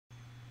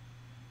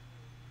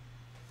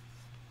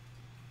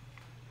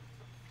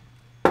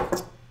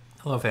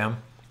Hello, fam.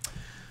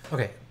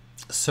 Okay,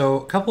 so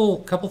a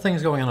couple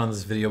things going on in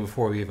this video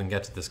before we even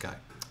get to this guy.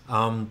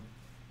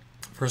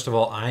 First of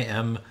all, I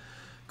am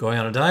going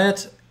on a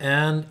diet,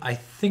 and I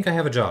think I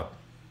have a job.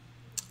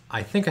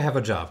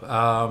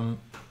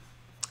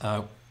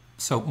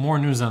 So more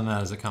news on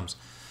that as it comes.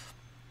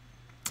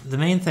 The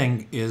main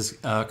thing is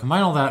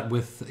combine all that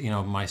with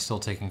my still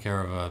taking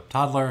care of a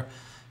toddler,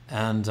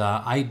 and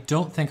I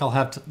don't think I'll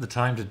have the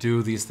time to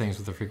do these things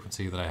with the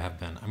frequency that I have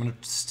been. I'm going to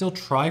still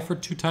try for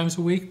 2 times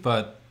a week,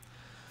 but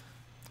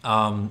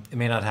it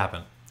may not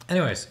happen.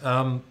 Anyways,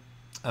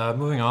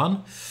 moving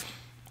on,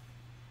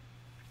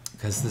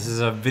 because this is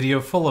a video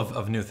full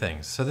of new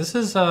things. So this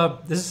is a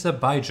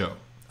Baijiu.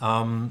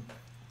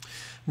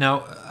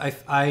 Now,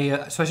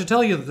 so I should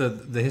tell you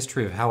the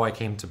history of how I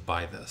came to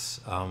buy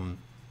this. I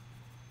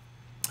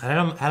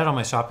had it on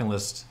my shopping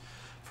list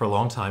for a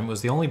long time. It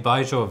was the only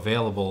Baijiu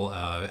available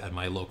at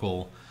my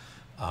local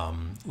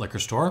liquor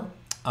store.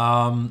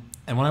 And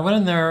when I went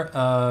in there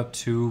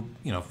to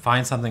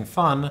find something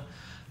fun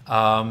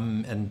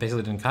and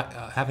basically didn't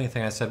have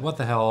anything, I said, "What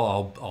the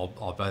hell?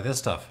 I'll buy this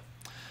stuff."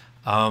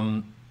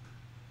 So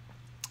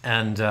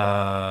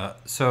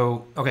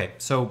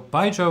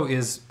Baijiu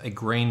is a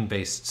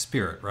grain-based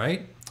spirit,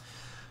 right?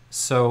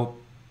 So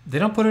they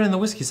don't put it in the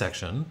whiskey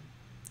section,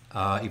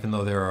 even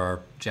though there are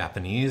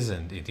Japanese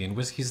and Indian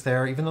whiskeys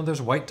there, even though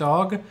there's White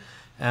Dog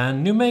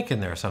and New Make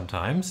in there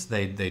sometimes.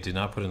 They did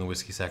not put it in the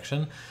whiskey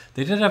section.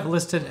 They did have it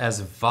listed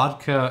as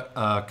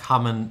vodka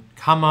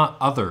comma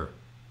other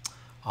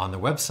on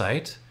their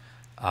website,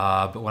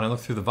 but when I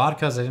looked through the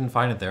vodkas, I didn't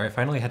find it there. I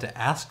finally had to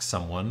ask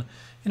someone,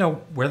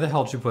 where the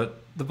hell did you put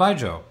the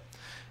Baijiu?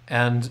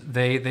 And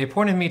they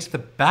pointed me to the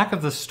back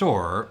of the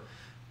store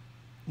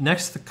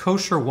next to the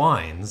kosher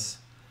wines,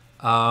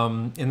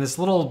 in this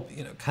little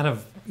kind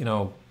of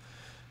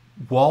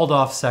walled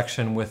off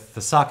section with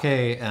the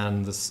sake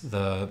and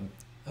the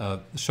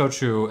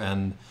shochu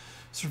and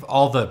sort of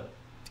all the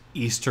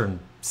Eastern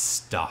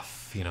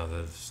stuff,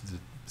 the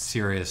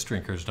serious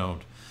drinkers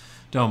don't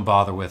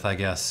bother with, I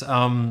guess.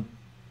 And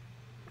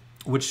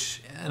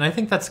I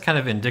think that's kind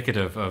of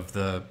indicative of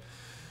the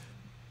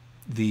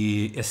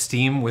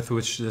esteem with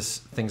which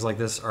things like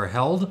this are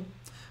held.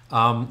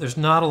 There's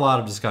not a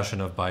lot of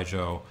discussion of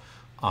Baijiu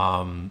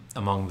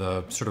among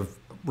the sort of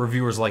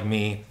reviewers like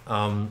me,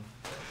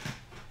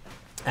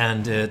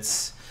 and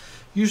it's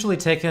usually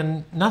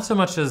taken not so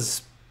much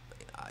as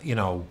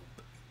a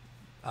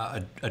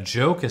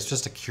joke as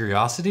just a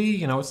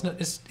curiosity.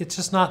 It's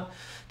just not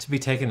to be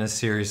taken as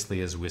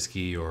seriously as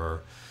whiskey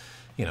or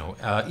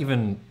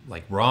even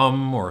like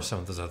rum or some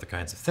of those other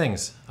kinds of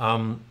things.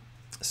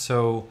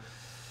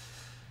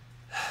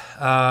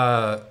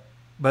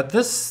 But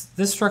this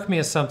struck me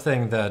as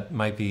something that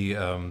might be,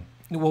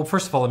 well,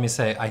 first of all, let me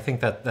say, I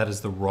think that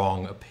is the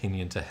wrong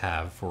opinion to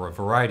have for a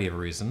variety of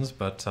reasons,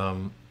 but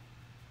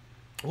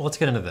well, let's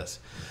get into this.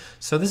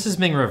 So this is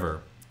Ming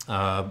River,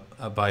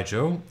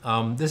 Baijiu.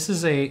 This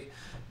is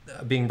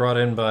being brought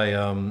in by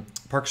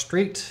Park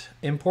Street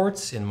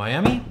Imports in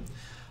Miami.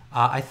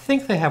 I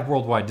think they have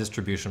worldwide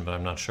distribution, but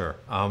I'm not sure.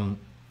 But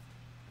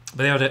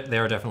they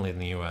are definitely in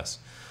the US.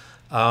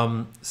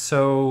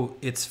 So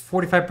it's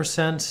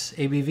 45%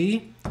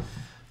 ABV.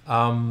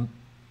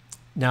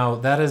 Now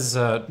that is,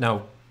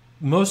 now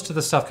most of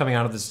the stuff coming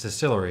out of this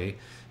distillery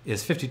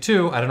is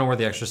 52. I don't know where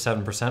the extra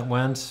 7%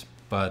 went,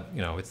 but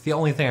it's the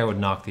only thing I would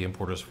knock the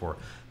importers for.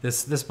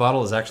 This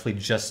bottle is actually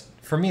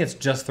for me, it's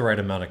just the right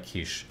amount of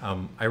quiche.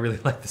 I really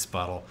like this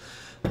bottle.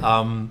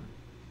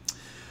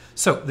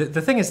 So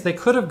the thing is, they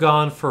could have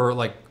gone for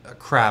like a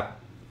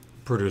crap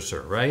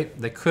producer, right?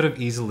 They could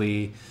have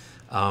easily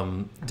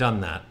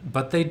done that,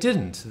 but they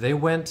didn't. They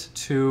went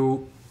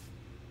to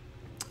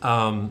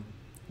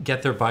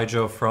get their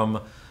Baijiu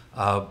from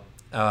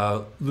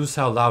Luzhou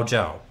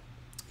Laojiao.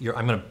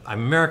 I'm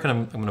American.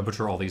 I'm gonna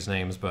butcher all these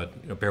names,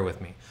 but bear with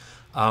me.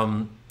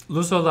 Luzhou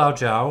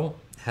Laojiao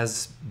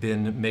has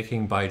been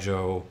making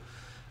Baijiu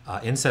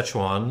in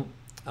Sichuan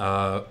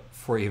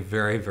for a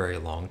very, very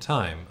long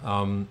time.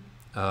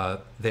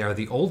 They are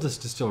the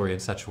oldest distillery in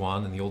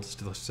Sichuan and the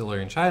oldest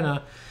distillery in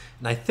China,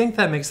 and I think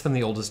that makes them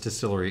the oldest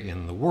distillery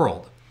in the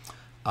world.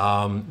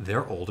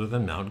 They're older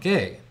than Mount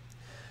Gay.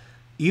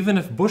 Even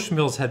if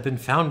Bushmills had been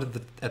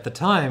founded at the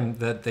time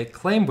that they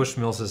claim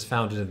Bushmills is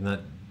founded in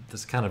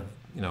this kind of,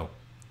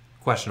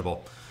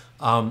 questionable,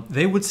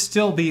 they would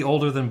still be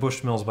older than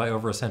Bushmills by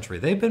over a century.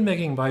 They've been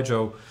making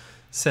Baijiu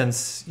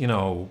since,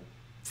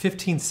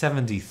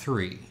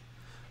 1573.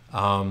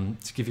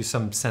 To give you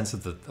some sense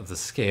of the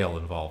scale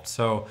involved.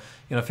 So,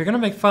 if you're going to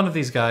make fun of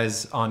these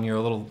guys on your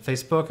little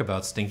Facebook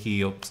about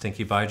stinky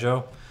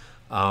Baijiu,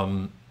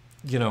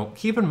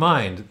 keep in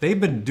mind they've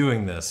been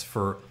doing this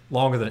for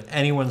longer than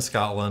anyone in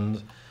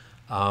Scotland,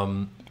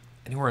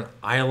 anywhere in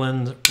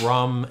Ireland,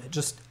 rum.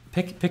 Just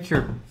pick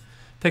your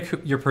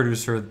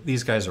producer.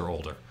 These guys are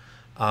older.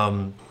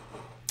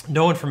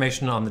 No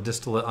information on the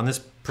distillate on this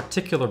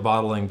particular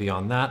bottling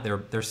beyond that. They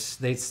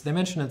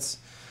mention it's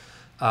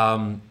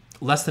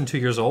less than 2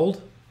 years old,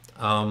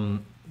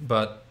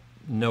 but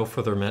no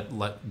further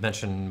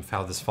mention of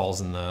how this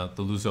falls in the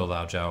Luzhou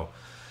Laojiao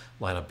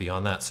lineup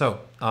beyond that. So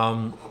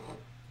one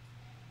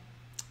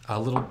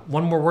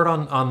more word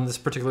on this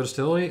particular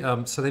distillery.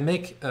 So they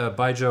make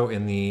Baijiu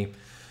in the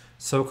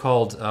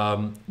so-called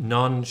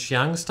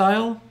Nongxiang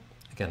style.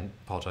 Again,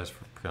 apologize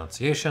for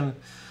pronunciation.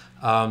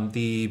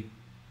 The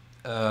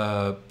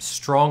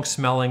strong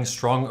smelling,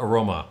 strong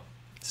aroma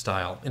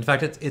style. In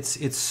fact,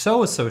 it's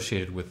so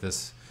associated with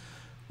this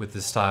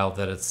style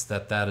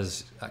that that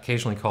is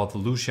occasionally called the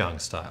Luxiang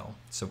style.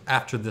 So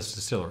after this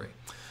distillery.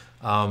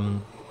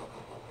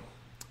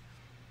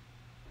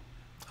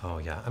 Oh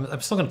yeah,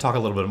 I'm still going to talk a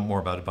little bit more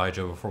about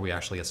Baijiu before we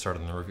actually get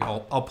started in the review.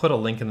 I'll put a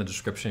link in the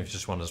description if you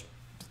just want to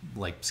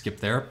like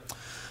skip there.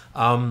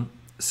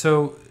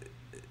 So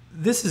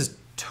this is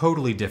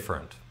totally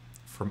different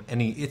from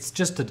any. It's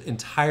just an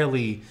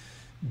entirely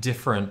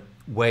different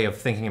way of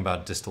thinking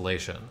about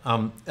distillation.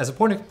 As a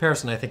point of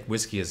comparison, I think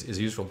whiskey is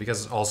useful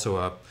because it's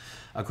also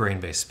a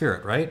grain-based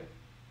spirit, right?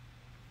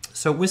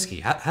 So whiskey,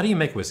 how do you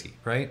make whiskey,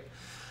 right?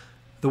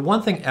 The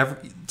one thing,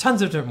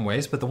 tons of different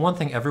ways, but the one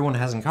thing everyone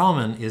has in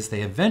common is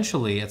they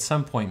eventually, at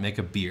some point, make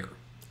a beer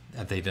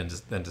that they then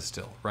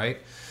distill, right?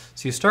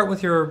 So you start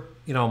with your,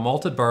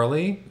 malted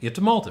barley. You have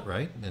to malt it,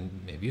 right?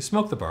 And maybe you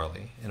smoke the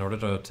barley in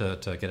order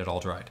to get it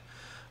all dried.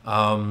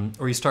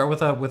 Or you start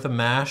with a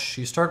mash.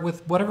 You start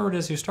with whatever it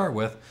is you start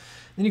with.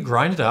 Then you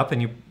grind it up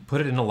and you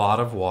put it in a lot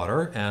of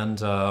water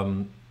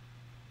and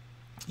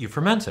you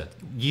ferment it.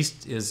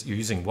 Yeast is, you're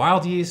using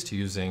wild yeast,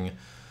 you're using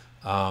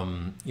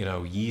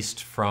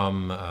yeast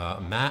from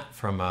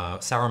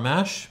sour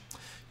mash,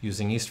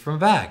 using yeast from a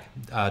bag.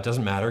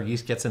 Doesn't matter,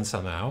 yeast gets in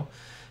somehow,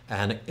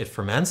 and it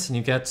ferments, and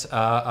you get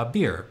a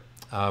beer,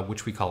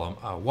 which we call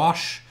a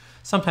wash,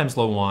 sometimes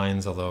low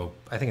wines, although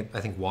I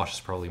think wash is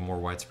probably more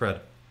widespread.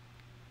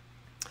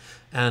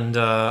 And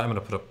I'm going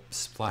to put a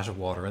splash of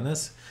water in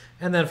this,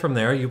 and then from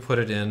there you put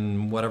it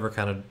in whatever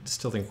kind of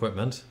distilling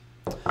equipment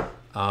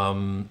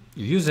you're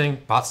using,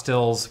 pot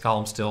stills,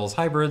 column stills,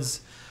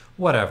 hybrids,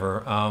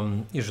 whatever,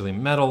 usually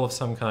metal of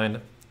some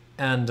kind,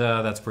 and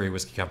that's where your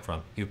whiskey comes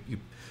from.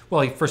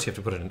 First you have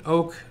to put it in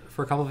oak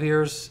for a couple of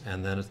years,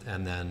 and then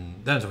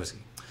it's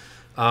whiskey.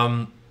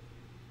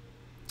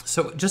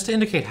 So just to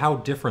indicate how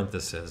different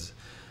this is,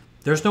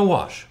 there's no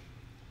wash,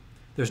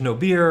 there's no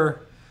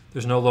beer,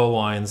 there's no low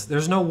wines,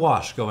 there's no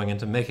wash going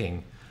into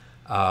making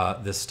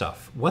this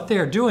stuff. What they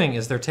are doing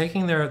is they're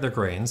taking their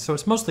grains, so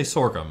it's mostly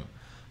sorghum.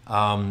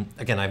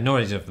 Again, I have no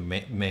idea of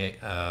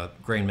the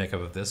grain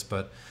makeup of this,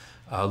 but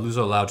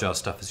Luzhou Laojiao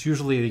stuff is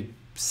usually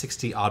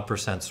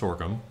 60-odd%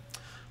 sorghum.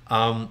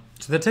 So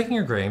they're taking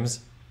your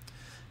grains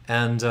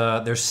and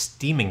they're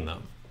steaming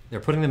them.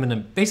 They're putting them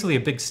in basically a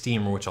big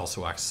steamer, which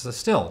also acts as a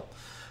still.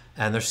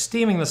 And they're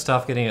steaming the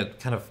stuff, getting it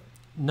kind of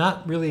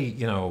not really,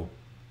 again,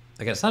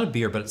 it's not a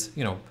beer, but it's,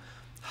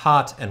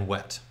 hot and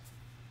wet.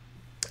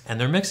 And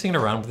they're mixing it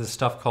around with this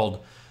stuff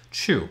called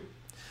chu.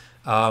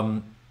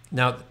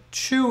 Now,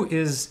 chu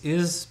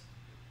is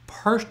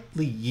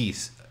partly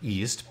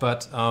yeast,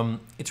 but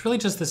it's really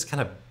just this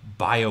kind of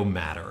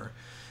biomatter.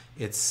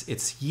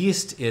 It's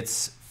yeast,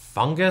 it's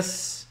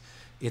fungus,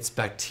 it's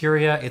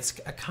bacteria, it's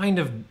a kind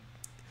of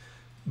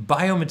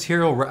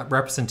biomaterial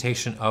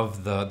representation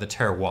of the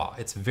terroir.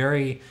 It's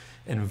very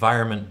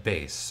environment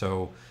based.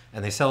 So,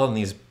 and they sell it in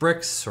these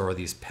bricks or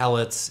these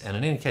pellets, and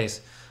in any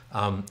case,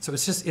 so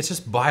it's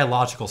just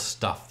biological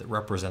stuff that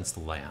represents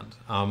the land.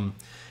 And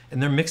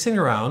they're mixing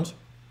around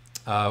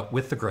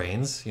with the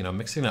grains,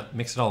 mixing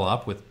it all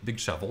up with big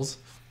shovels.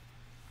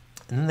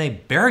 And then they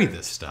bury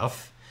this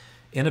stuff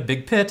in a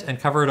big pit and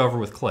cover it over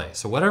with clay.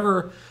 So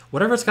whatever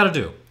it's got to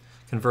do,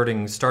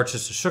 converting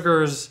starches to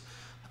sugars,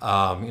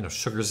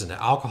 sugars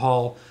into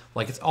alcohol,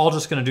 like it's all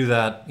just going to do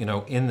that,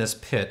 in this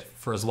pit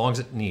for as long as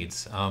it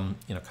needs. A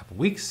couple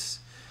weeks,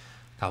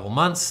 a couple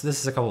months.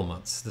 This is a couple of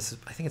months.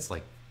 I think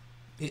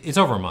it's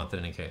over a month in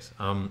any case.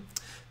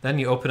 Then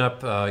you open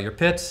up your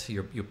pit.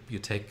 You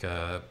take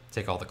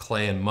all the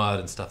clay and mud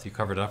and stuff that you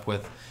covered up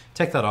with,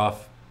 take that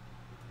off,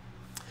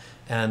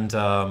 and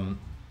then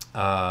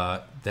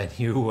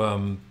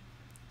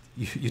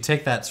you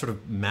take that sort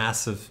of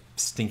massive,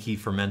 stinky,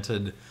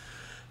 fermented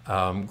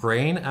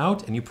grain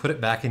out, and you put it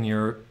back in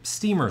your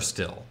steamer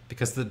still,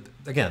 because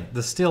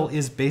the still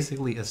is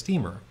basically a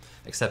steamer,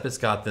 except it's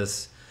got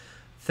this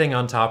thing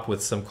on top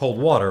with some cold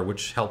water,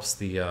 which helps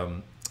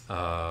the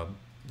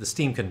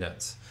steam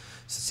condense.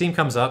 So steam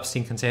comes up,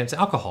 steam contains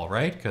alcohol,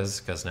 right?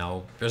 Because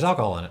now there's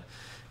alcohol in it.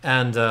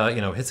 And,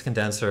 hits the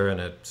condenser and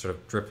it sort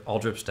of all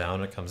drips down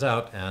and it comes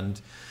out and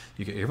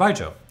you get your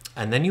baijiu.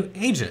 And then you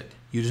age it.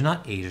 You do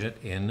not age it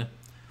in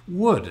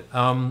wood.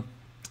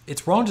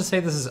 It's wrong to say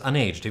this is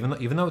unaged,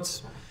 even though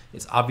it's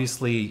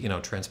obviously,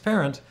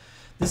 transparent.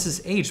 This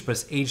is aged, but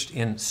it's aged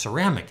in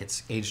ceramic.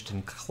 It's aged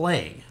in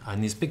clay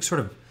on these big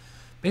sort of,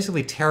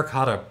 basically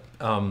terracotta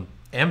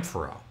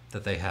amphora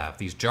that they have,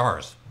 these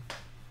jars,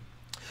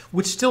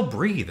 which still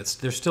breathe.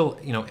 There's still,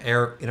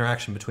 air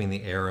interaction between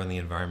the air and the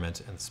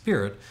environment and the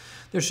spirit.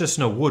 There's just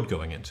no wood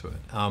going into it.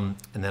 And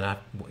then,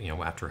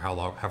 after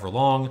however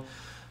long,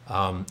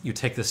 you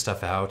take this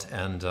stuff out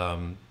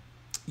and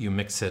you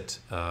mix it,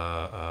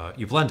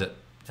 you blend it,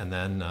 and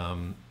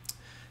then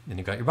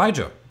you've got your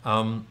baijiu.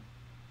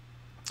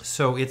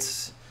 So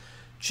it's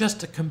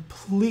just a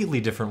completely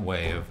different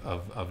way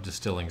of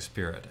distilling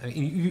spirit. I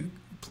mean, you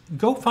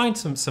go find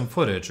some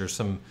footage or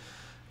some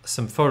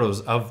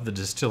photos of the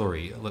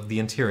distillery, the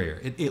interior.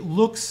 It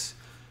looks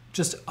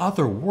just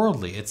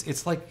otherworldly.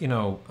 It's like, you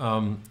know,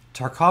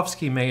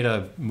 Tarkovsky made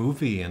a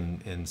movie in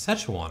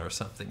Sichuan or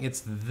something.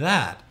 It's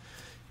that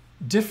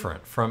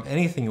different from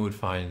anything you would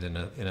find in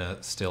a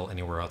still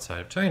anywhere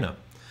outside of China,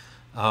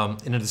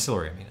 in a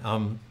distillery, I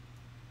mean.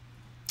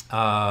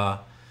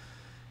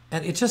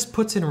 And it just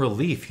puts in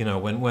relief, you know,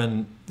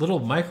 when little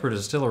micro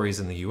distilleries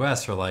in the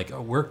US are like, oh,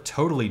 we're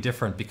totally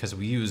different because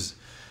we use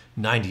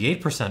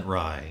 98%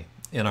 rye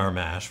in our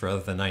mash rather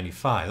than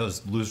 95.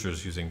 Those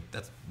losers using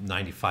that's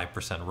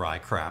 95% rye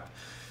crap.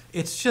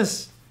 It's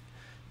just,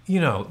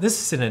 you know, this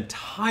is an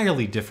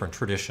entirely different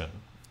tradition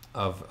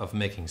of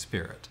making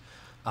spirit.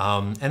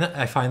 And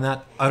I find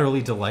that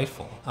utterly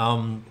delightful.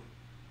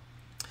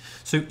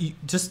 So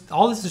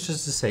all this is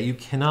just to say, you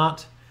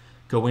cannot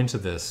go into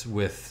this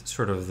with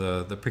sort of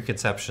the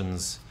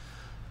preconceptions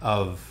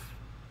of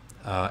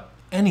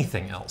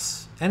anything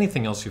else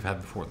you've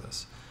had before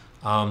this.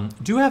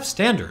 Do have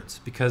standards,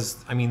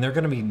 because I mean there are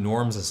going to be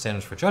norms and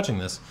standards for judging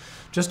this.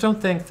 Just don't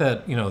think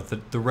that, you know,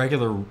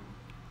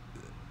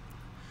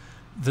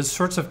 the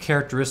sorts of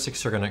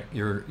characteristics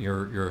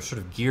you're sort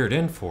of geared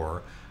in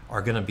for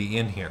are going to be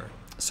in here.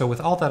 So with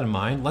all that in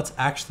mind, let's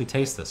actually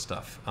taste this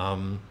stuff.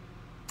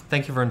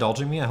 Thank you for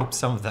indulging me. I hope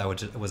some of that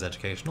was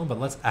educational, but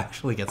let's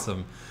actually get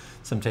some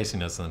tasting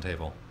notes on the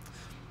table.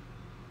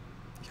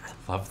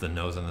 I love the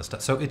nose on this stuff.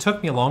 So it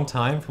took me a long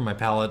time for my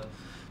palate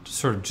to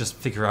sort of just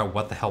figure out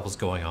what the hell was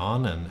going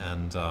on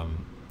and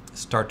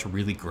start to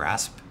really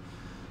grasp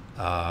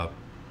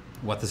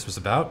what this was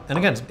about. And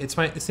again, it's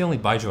the only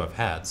baijiu I've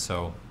had.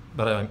 So,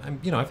 but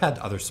I've had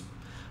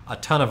a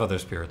ton of other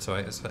spirits. So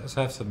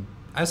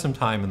I have some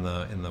time in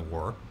the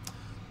war.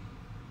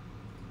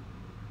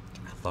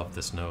 I love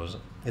this nose.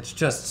 It's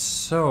just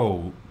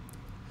so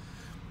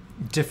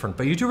different,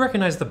 but you do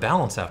recognize the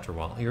balance after a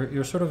while.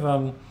 You're sort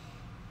of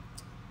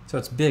so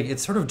it's big.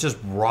 It's sort of just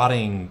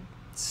rotting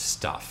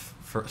stuff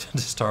to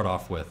start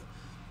off with.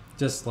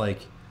 Just like,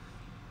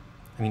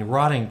 I mean,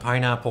 rotting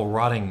pineapple,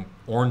 rotting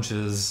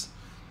oranges,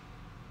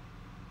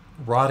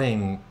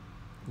 rotting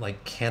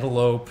like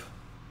cantaloupe,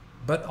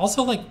 but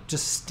also like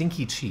just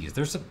stinky cheese.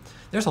 There's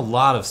a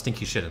lot of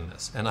stinky shit in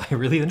this, and I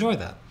really enjoy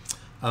that.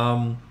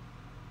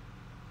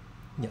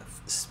 Yeah,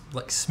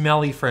 like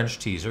smelly French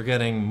cheese. You're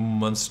getting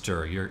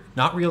Munster. You're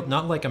not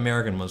like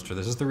American Munster.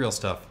 This is the real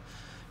stuff.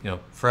 You know,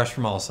 fresh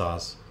from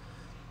Alsace.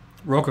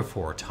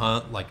 Roquefort,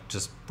 like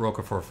just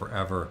Roquefort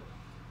forever.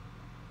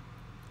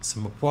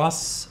 Some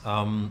poisse,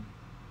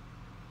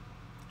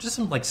 just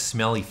some like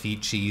smelly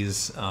feet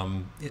cheese.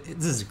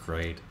 This is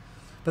great.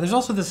 But there's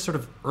also this sort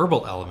of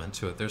herbal element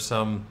to it. There's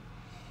some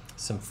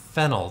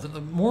fennel,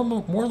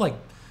 more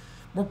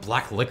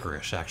black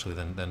licorice actually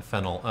than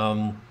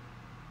fennel.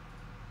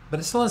 But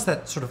it still has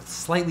that sort of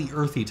slightly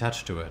earthy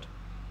touch to it.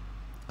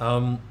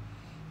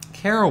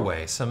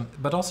 Caraway,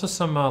 but also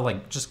some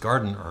like just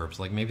garden herbs,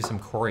 like maybe some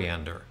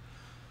coriander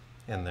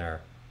in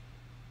there.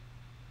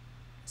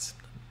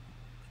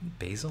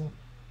 Basil?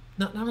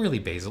 Not really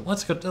basil.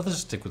 Let's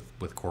just stick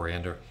with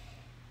coriander.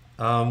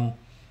 A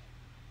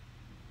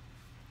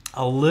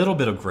little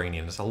bit of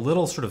graininess, a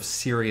little sort of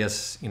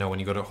serious, you know,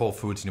 when you go to Whole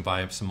Foods and you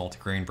buy some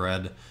multigrain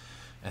bread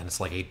and it's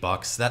like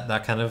 $8,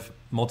 that kind of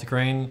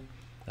multigrain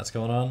that's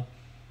going on.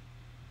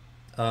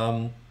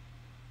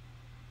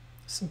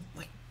 Some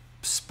like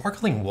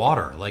sparkling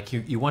water, like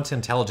you went to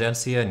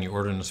Intelligentsia and you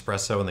ordered an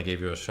espresso and they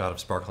gave you a shot of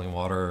sparkling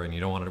water and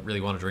you don't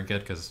really want to drink it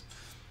because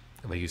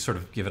you sort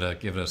of give it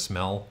a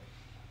smell.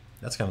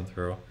 That's coming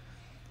through.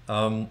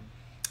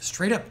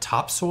 Straight up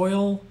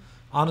topsoil,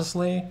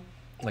 honestly,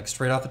 like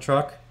straight out the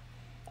truck.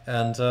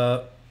 And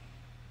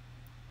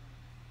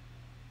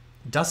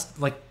dust,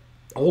 like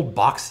old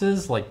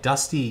boxes, like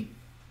dusty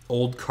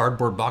old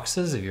cardboard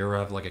boxes. If you ever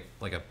have like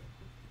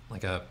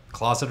a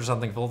closet or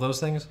something full of those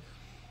things.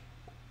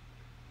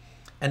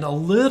 And a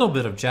little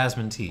bit of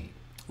jasmine tea,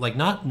 like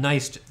not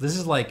nice. This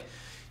is like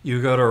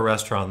you go to a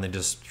restaurant and they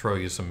just throw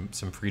you some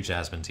free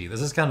jasmine tea.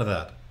 This is kind of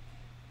that.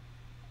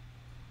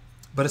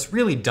 But it's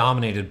really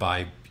dominated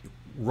by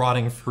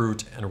rotting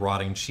fruit and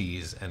rotting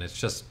cheese, and it's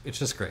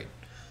just great.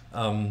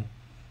 On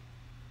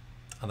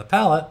the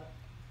palate,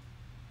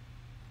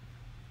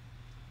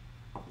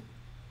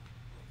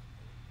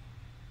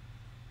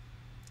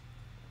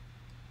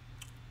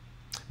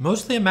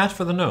 mostly a match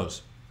for the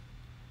nose.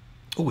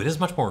 Oh, it is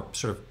much more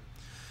sort of,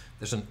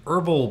 there's an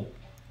herbal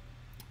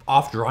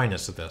off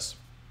dryness to this.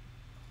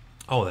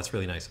 Oh, that's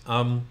really nice.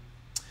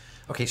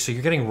 Okay, so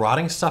you're getting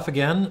rotting stuff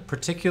again,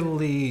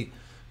 particularly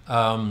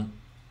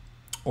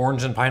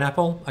orange and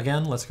pineapple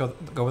again. Let's go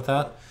with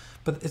that.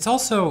 But it's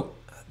also,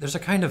 there's a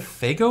kind of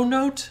Faygo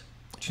note.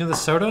 Do you know the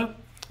soda?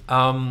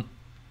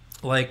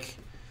 Like,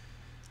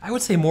 I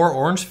would say more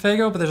orange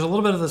Faygo, but there's a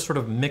little bit of the sort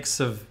of mix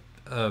of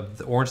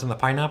the orange and the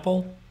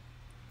pineapple.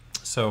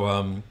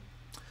 So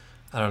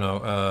I don't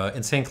know,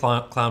 Insane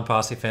Clown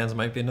Posse fans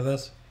might be into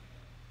this.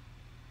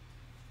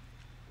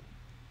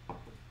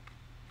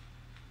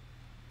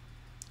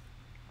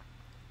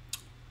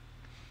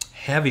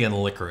 Heavy on the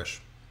licorice.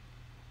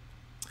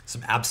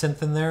 Some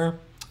absinthe in there.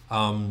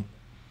 Yeah,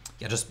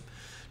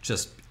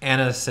 just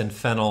anise and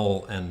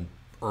fennel and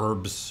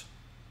herbs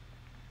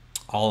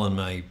all in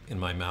my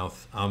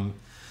mouth. A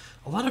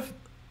lot of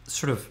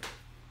sort of,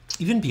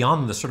 even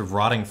beyond the sort of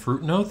rotting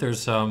fruit note,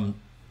 there's some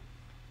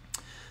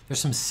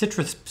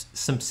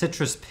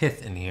citrus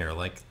pith in here,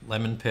 like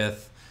lemon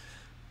pith,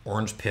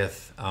 orange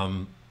pith,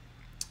 and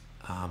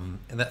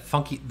that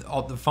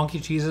all the funky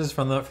cheeses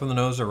from the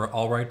nose are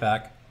all right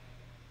back.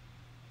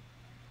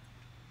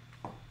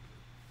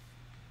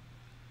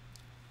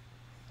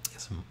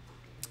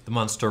 The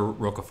Monster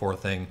Roquefort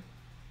thing,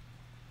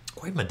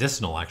 quite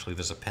medicinal actually.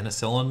 There's a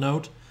penicillin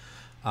note,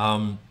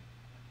 a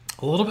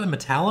little bit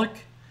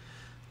metallic.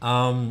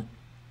 There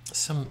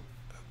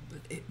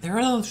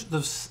are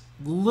those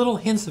little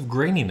hints of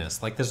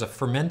graininess, like there's a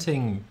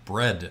fermenting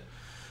bread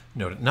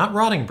note, not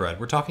rotting bread.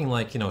 We're talking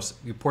like, you know,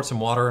 you pour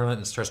some water in it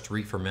and it starts to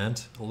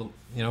re-ferment a little,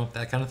 you know,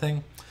 that kind of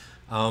thing.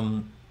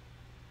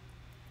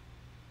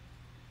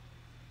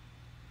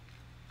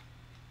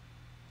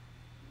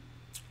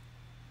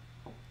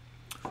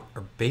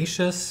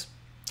 Herbaceous,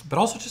 but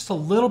also just a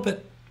little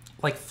bit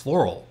like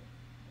floral.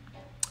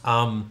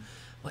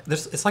 Like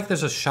it's like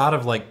there's a shot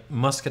of like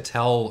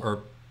muscatel,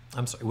 or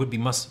I'm sorry, it would be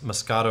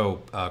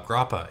Moscato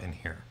grappa in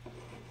here,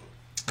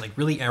 like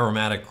really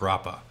aromatic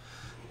grappa.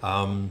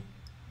 And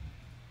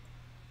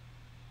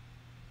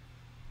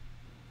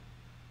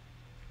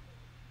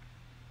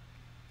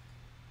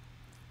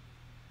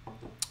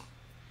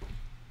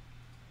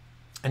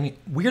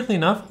weirdly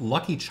enough,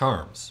 Lucky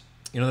Charms.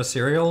 You know the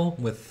cereal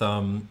with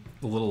the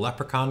little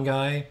leprechaun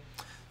guy?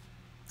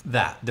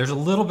 There's a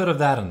little bit of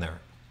that in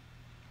there.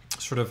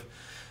 Sort of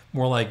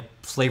more like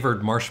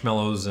flavored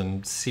marshmallows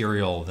and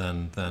cereal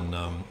than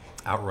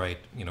outright,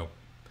 you know,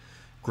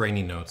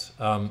 grainy notes.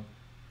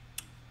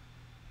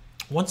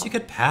 Once you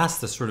get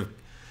past the sort of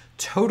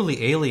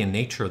totally alien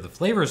nature of the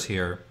flavors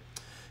here,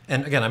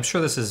 and again, I'm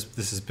sure this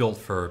is built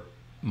for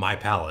my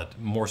palate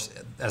more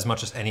as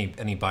much as any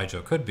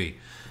Baijiu could be.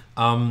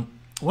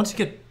 Once you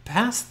get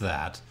past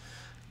that,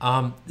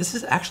 this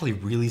is actually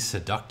really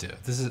seductive.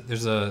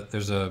 There's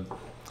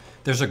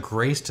a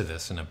grace to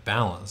this and a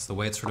balance. The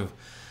way it sort of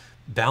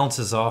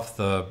balances off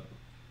the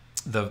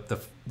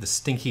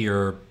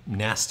stinkier,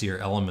 nastier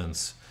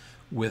elements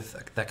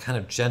with that kind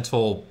of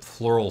gentle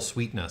floral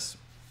sweetness.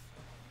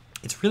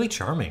 It's really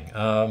charming.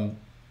 Kind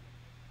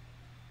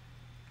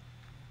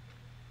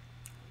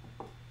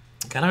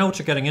of know what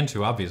you're getting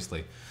into,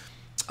 obviously.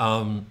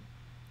 But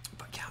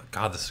yeah,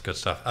 God, this is good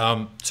stuff.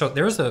 So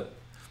there's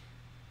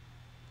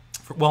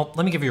well,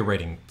 let me give you a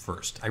rating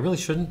first. I really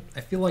shouldn't.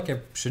 I feel like I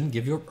shouldn't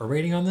give you a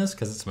rating on this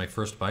because it's my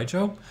first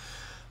Baijiu,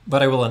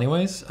 but I will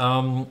anyways.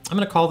 I'm going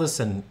to call this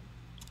an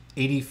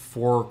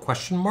 84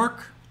 question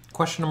mark.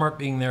 Question mark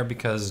being there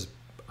because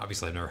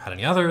obviously I've never had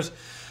any others,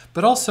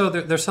 but also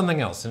there's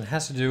something else, and it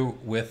has to do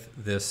with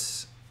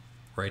this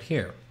right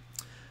here.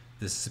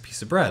 This is a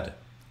piece of bread.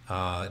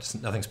 It's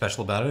nothing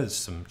special about it. It's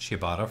some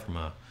ciabatta from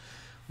a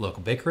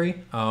local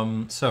bakery.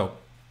 So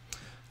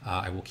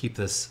I will keep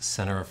this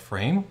center of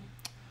frame.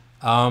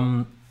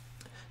 Now,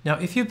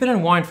 if you've been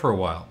in wine for a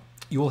while,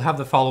 you will have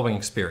the following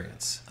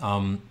experience.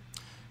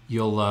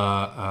 You'll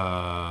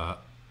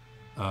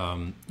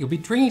be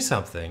drinking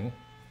something,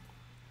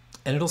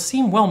 and it'll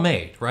seem well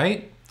made,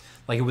 right?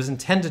 Like it was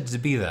intended to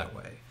be that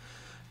way.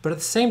 But at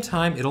the same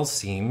time, it'll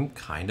seem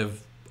kind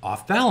of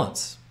off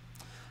balance.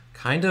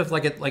 Kind of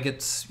like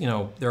it's, you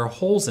know, there are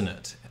holes in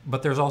it,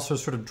 but there's also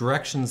sort of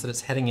directions that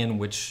it's heading in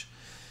which,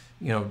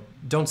 you know,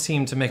 don't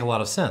seem to make a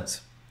lot of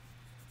sense.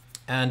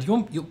 And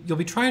you'll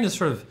be trying to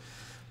sort of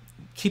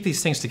keep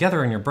these things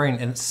together in your brain,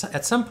 and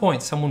at some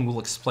point someone will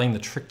explain the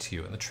trick to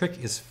you, and the trick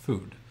is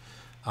food.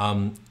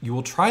 You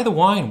will try the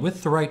wine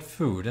with the right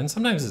food, and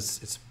sometimes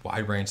it's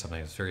wide range,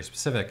 sometimes it's very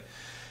specific,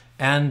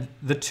 and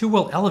the two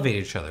will elevate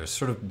each other.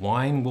 Sort of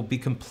wine will be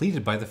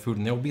completed by the food,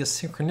 and there will be a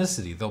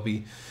synchronicity. There'll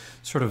be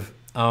sort of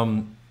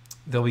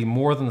there'll be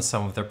more than the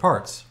sum of their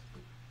parts.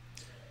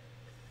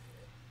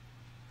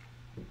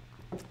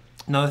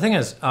 Now, the thing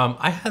is,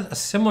 I had a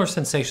similar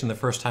sensation the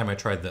first time I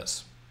tried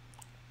this.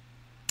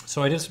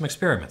 So I did some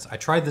experiments. I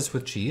tried this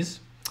with cheese.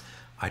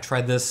 I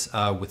tried this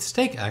with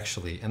steak,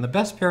 actually. And the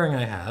best pairing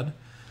I had,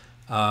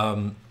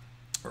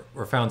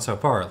 or found so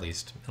far at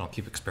least, and I'll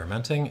keep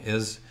experimenting,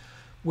 is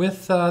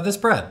with this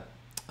bread.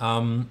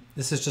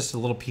 This is just a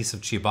little piece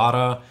of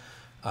ciabatta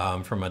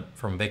from a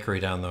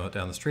bakery down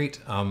the street.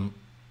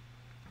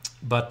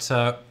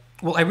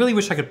 Well, I really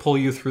wish I could pull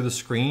you through the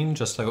screen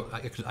just so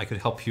I could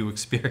help you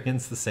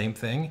experience the same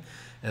thing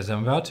as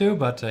I'm about to,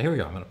 but here we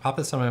go. I'm going to pop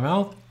this in my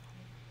mouth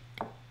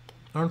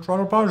and try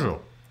to Baijiu.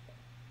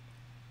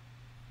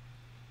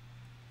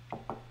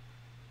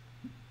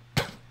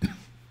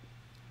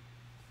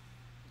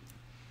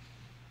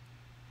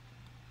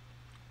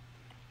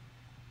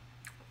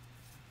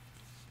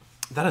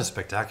 That is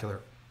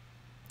spectacular.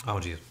 Oh,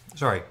 geez.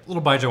 Sorry. A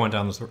little Baijiu went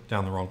down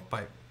the wrong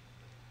bite.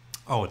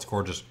 Oh, it's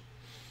gorgeous.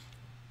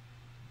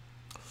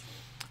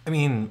 I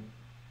mean,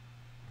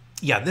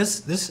 yeah,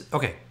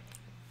 okay.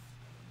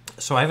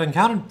 So I've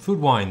encountered food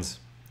wines,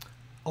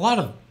 a lot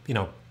of,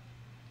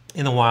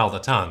 in the wild, a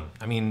ton.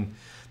 I mean,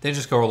 they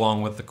just go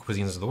along with the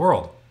cuisines of the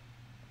world.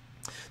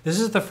 This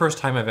is the first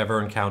time I've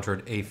ever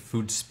encountered a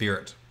food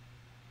spirit.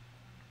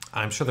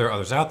 I'm sure there are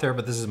others out there,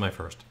 but this is my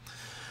first.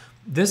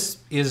 This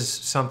is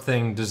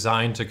something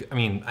designed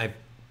to,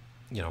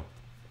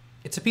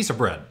 it's a piece of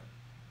bread.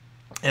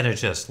 And it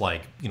just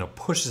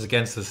pushes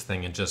against this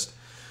thing and just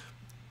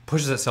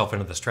pushes itself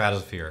into the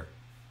stratosphere.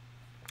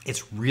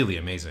 It's really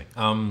amazing.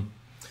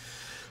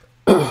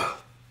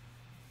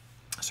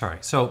 Sorry.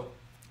 So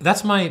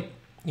that's my,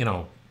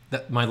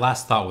 my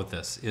last thought with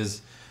this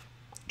is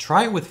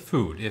try it with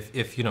food. If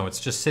it's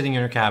just sitting in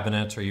your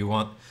cabinet or you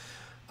want,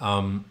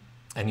 and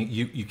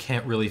you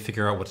can't really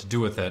figure out what to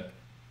do with it,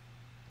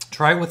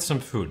 try it with some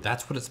food.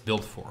 That's what it's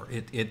built for.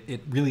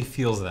 It really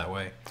feels that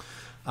way.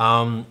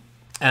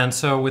 And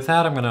so with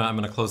that, I'm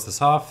gonna close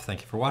this off.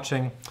 Thank you for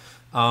watching.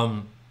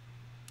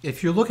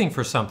 If you're looking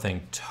for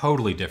something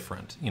totally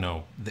different,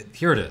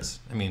 here it is.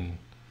 I mean,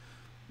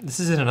 this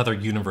is in another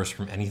universe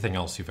from anything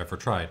else you've ever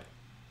tried.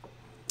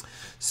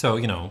 So,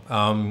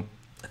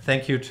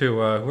 thank you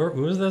to,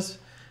 who is this?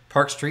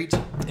 Park Street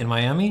in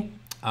Miami.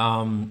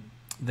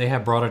 They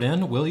have brought it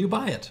in. Will you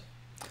buy it?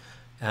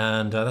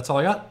 And that's all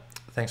I got.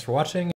 Thanks for watching.